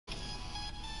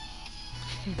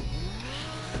You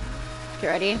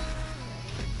ready?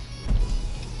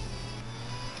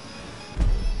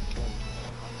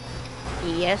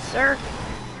 Yes, sir.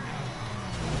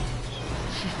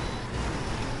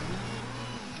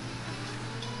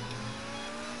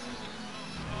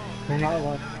 We're not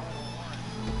allowed.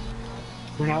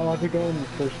 We're not allowed to go in the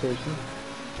first person.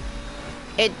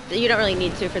 You don't really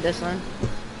need to for this one.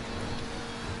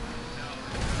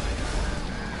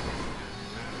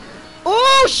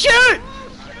 Oh shoot!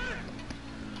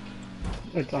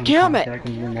 It's on Damn it! contact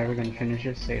and you're never gonna finish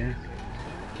it, say that.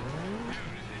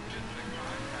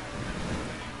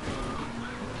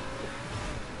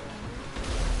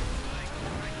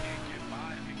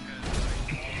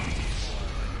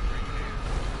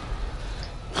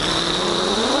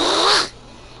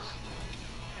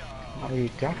 Are you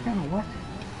ducking or what?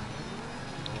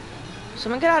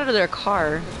 Someone get out of their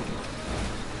car.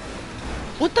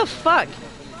 What the fuck?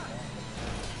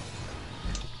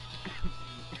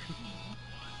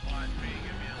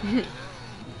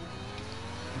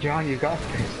 John, you got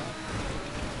this.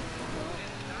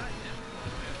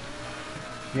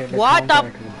 Yeah, What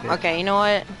the? Okay, you know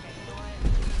what?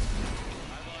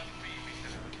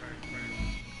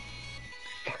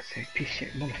 Fuck's sake, piece of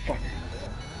shit, motherfucker.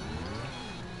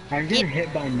 I'm getting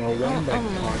hit by no one, but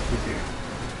it's hard to do.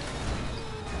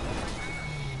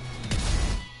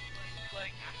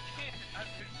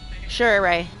 Sure,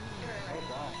 Ray.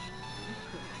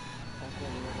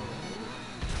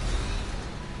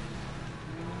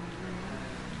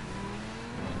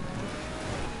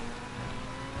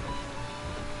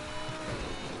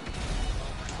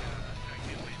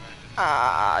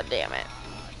 Ah, damn it.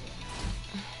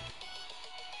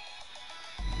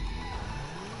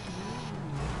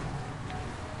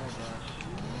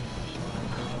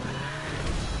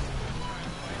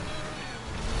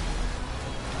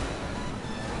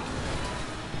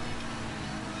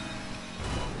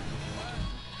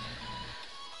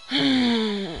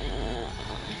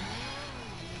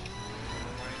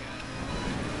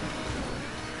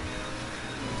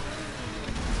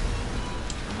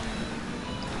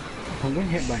 I'm getting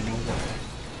hit by no one.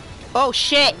 Oh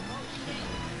shit!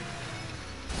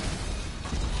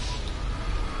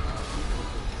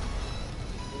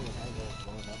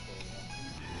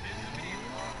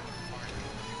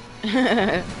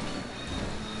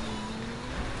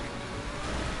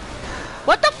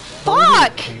 What the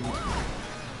fuck?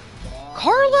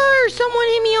 Carla or someone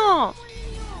hit me off.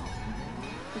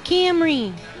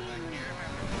 Camry.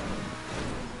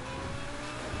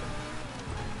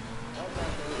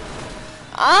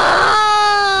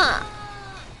 Ah!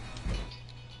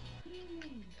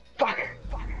 Fuck!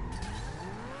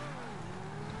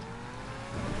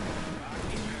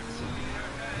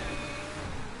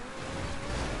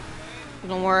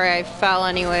 Don't worry, I fell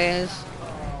anyways.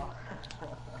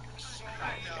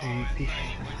 Hey, piece of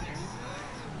shit.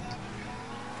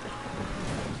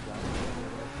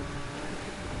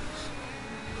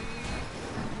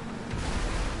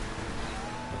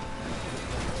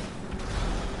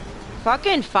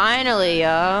 Fucking finally,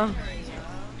 yo.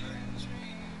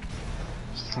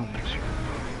 So much.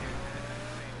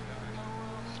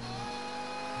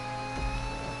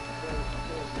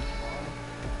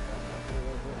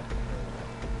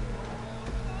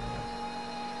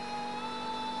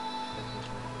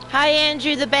 Hi,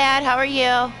 Andrew the Bad. How are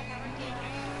you?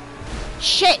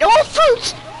 Shit! Oh,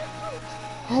 fruits!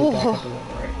 Oh,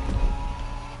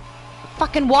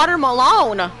 fucking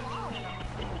watermelon.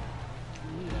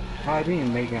 I didn't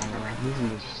even make it on the ramp. This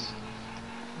is just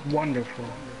wonderful.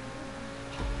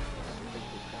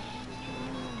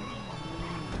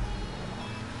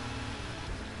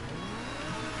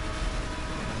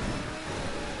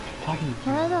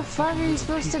 Where the fuck are you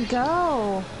supposed to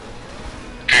go?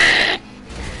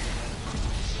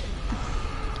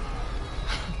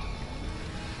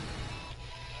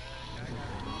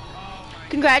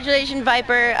 Congratulations,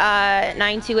 Viper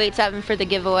 9287 for the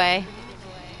giveaway.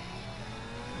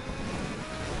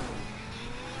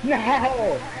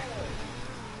 No!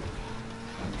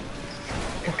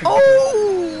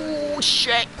 Oh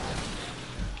shit!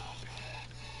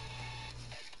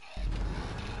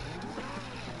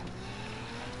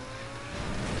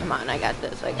 Come on, I got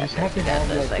this. I got this. I got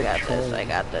this. I got this. I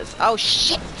got this. Oh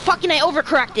shit! Fucking I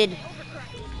overcorrected.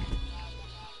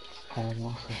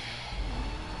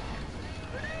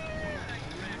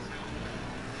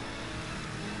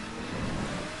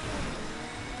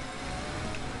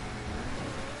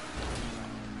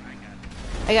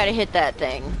 I gotta hit that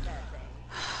thing.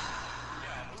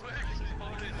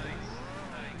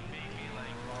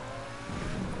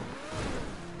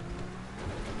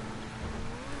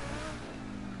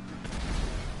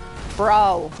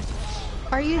 Bro.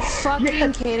 Are you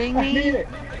fucking kidding I made me? it.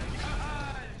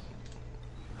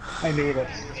 I made it.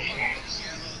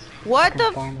 What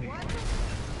the? Finally.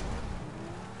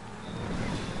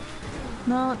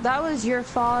 No, that was your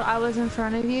fault. I was in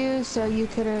front of you, so you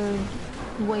could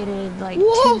have waited like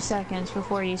Whoa. 2 seconds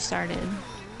before you started.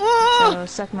 Ah! So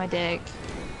suck my dick.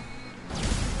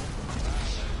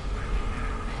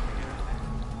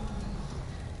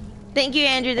 Thank you,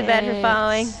 Andrew the Bed, for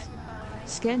following.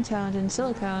 It's skin toned and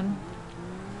silicone.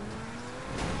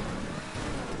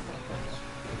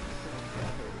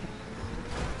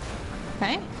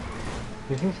 Okay.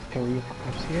 Is this 3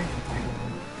 cops here?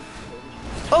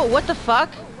 Oh, what the fuck?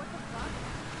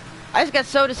 I just got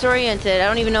so disoriented. I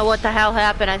don't even know what the hell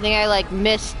happened. I think I like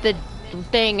missed the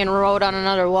thing and rode on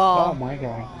another Oh wall. my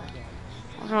god.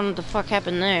 I don't know what the fuck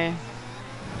happened there.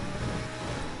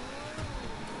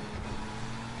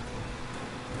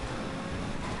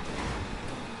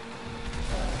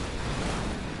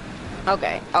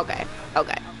 Okay, okay,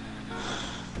 okay.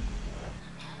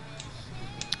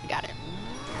 Got it.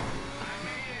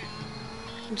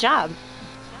 Good job.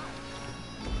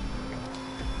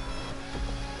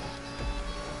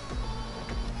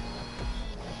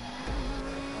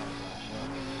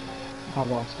 I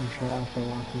lost control after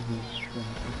watching these streams.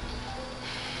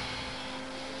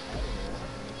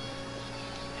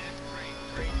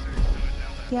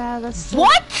 Yeah, that's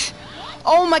What?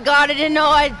 Oh my god, I didn't know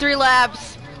I had 3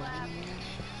 laps.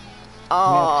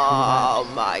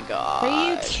 Oh my god.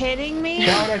 Are you kidding me?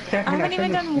 No, that's second. I haven't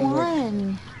even finished done the work.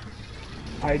 one.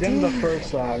 I done the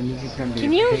first lap, and this is gonna be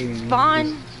Can a you pain.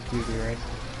 spawn? Just do the rest.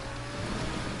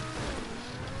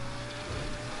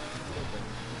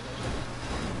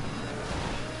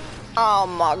 Oh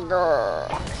my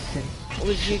god. What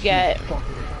would you get?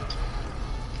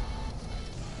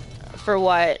 For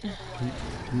what?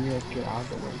 Can you like get out of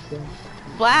the way, sir?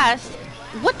 Blast?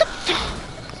 What the fuck?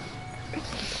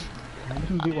 I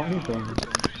didn't do anything.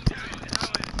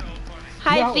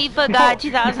 Hi, No, FIFA no, God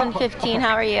 2015. no.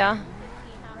 How are you?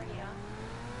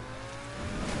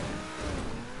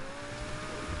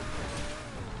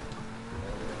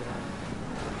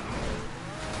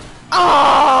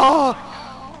 Oh!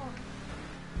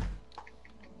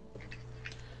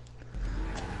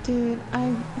 Dude, I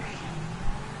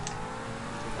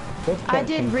What's that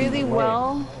did thing really in the way?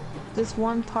 well this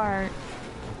one part.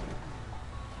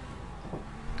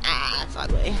 Ah, that's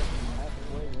ugly.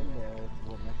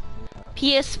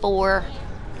 PS4.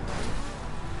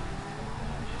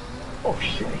 Oh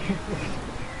shit.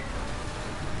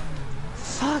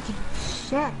 Fucking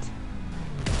shit.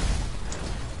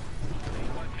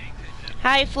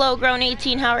 Hi,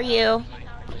 FlowGrown18. How are you?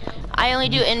 I only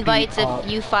do invites if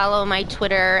you follow my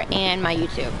Twitter and my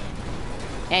YouTube.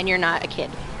 And you're not a kid.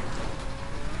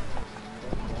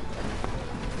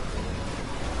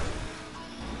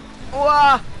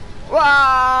 Wah!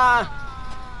 Wah!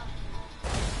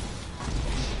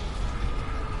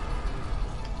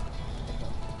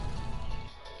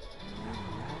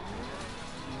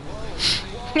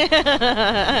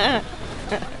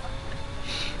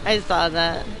 I saw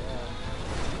that.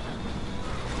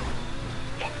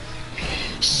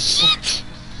 Shit!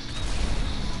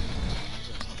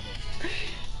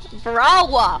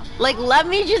 Bro, like, let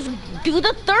me just do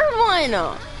the third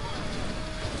one.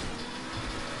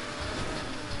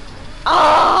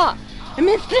 Ah! I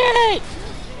missed it!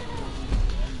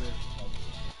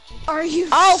 Are you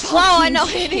Oh, Flo, I fucking know.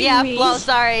 kidding Yeah, me? Flo,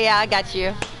 sorry, yeah, I got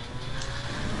you.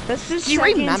 That's the Do you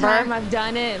second remember time I've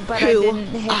done it, but I who didn't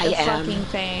hit I the am? fucking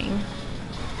thing.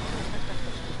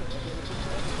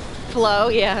 Flo,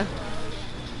 yeah.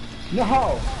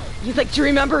 No! He's like, do you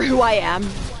remember who I am?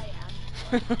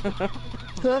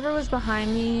 Whoever was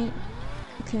behind me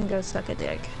can go suck a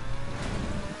dick.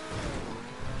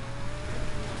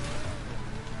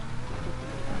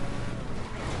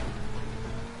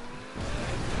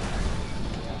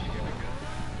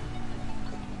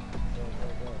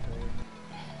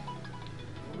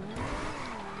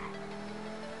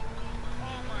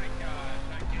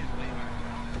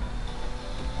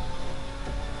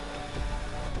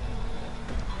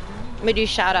 Let me do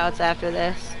shout outs after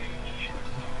this.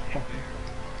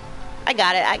 I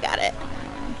got it, I got it.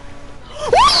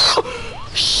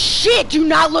 Shit, do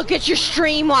not look at your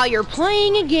stream while you're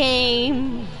playing a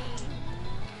game.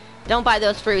 Don't buy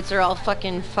those fruits, they're all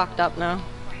fucking fucked up now.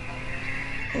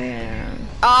 Yeah.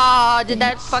 Ah, did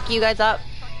that fuck you guys up?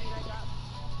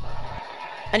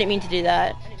 I didn't mean to do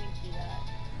that.